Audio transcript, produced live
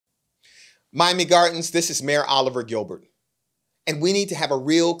Miami Gardens, this is Mayor Oliver Gilbert, and we need to have a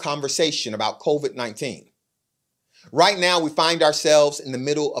real conversation about COVID-19. Right now, we find ourselves in the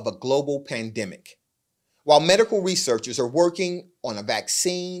middle of a global pandemic. While medical researchers are working on a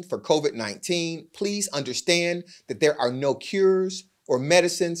vaccine for COVID-19, please understand that there are no cures or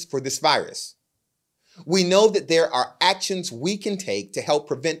medicines for this virus. We know that there are actions we can take to help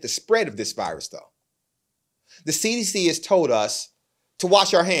prevent the spread of this virus, though. The CDC has told us to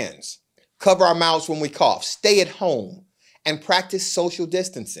wash our hands, cover our mouths when we cough, stay at home, and practice social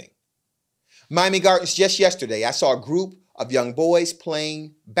distancing. Miami Gardens, just yesterday, I saw a group of young boys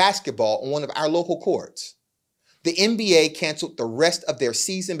playing basketball on one of our local courts. The NBA canceled the rest of their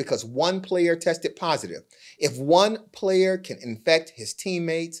season because one player tested positive. If one player can infect his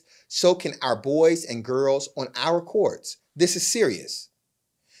teammates, so can our boys and girls on our courts. This is serious.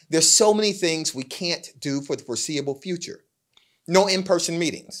 There's so many things we can't do for the foreseeable future. No in-person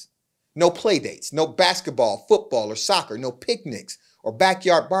meetings, no play dates, no basketball, football, or soccer, no picnics or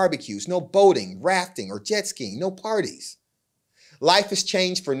backyard barbecues, no boating, rafting, or jet skiing, no parties. Life has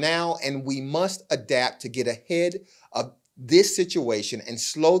changed for now, and we must adapt to get ahead of this situation and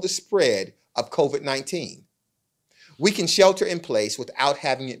slow the spread of COVID-19. We can shelter in place without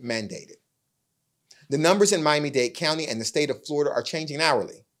having it mandated. The numbers in Miami-Dade County and the state of Florida are changing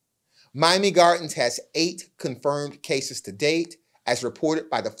hourly. Miami Gardens has 8 confirmed cases to date, as reported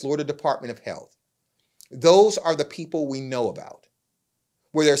by the Florida Department of Health. Those are the people we know about.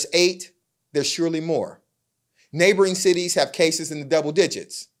 Where there's 8, there's surely more. Neighboring cities have cases in the double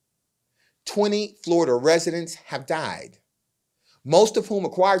digits. 20 Florida residents have died, most of whom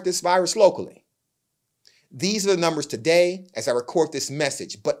acquired this virus locally. These are the numbers today as I record this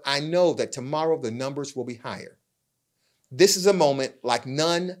message, but I know that tomorrow the numbers will be higher. This is a moment like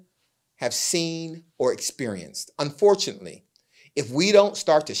none have seen or experienced. Unfortunately, if we don't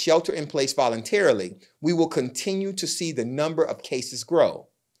start to shelter in place voluntarily, we will continue to see the number of cases grow.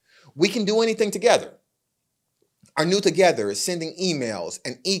 We can do anything together. Our New Together is sending emails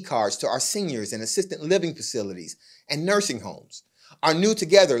and e-cards to our seniors in assisted living facilities and nursing homes. Our New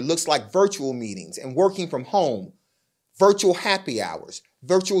Together looks like virtual meetings and working from home, virtual happy hours,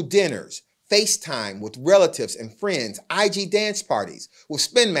 virtual dinners, FaceTime with relatives and friends, IG dance parties with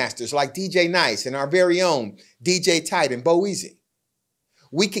spin masters like DJ Nice and our very own DJ Tight and Bo Easy.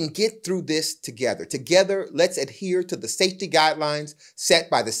 We can get through this together. Together, let's adhere to the safety guidelines set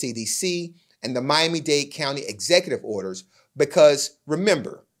by the CDC and the Miami-Dade County executive orders, because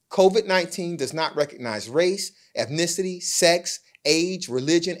remember, COVID-19 does not recognize race, ethnicity, sex, age,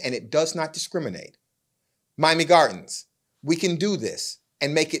 religion, and it does not discriminate. Miami Gardens, we can do this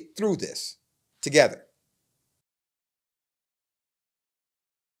and make it through this together.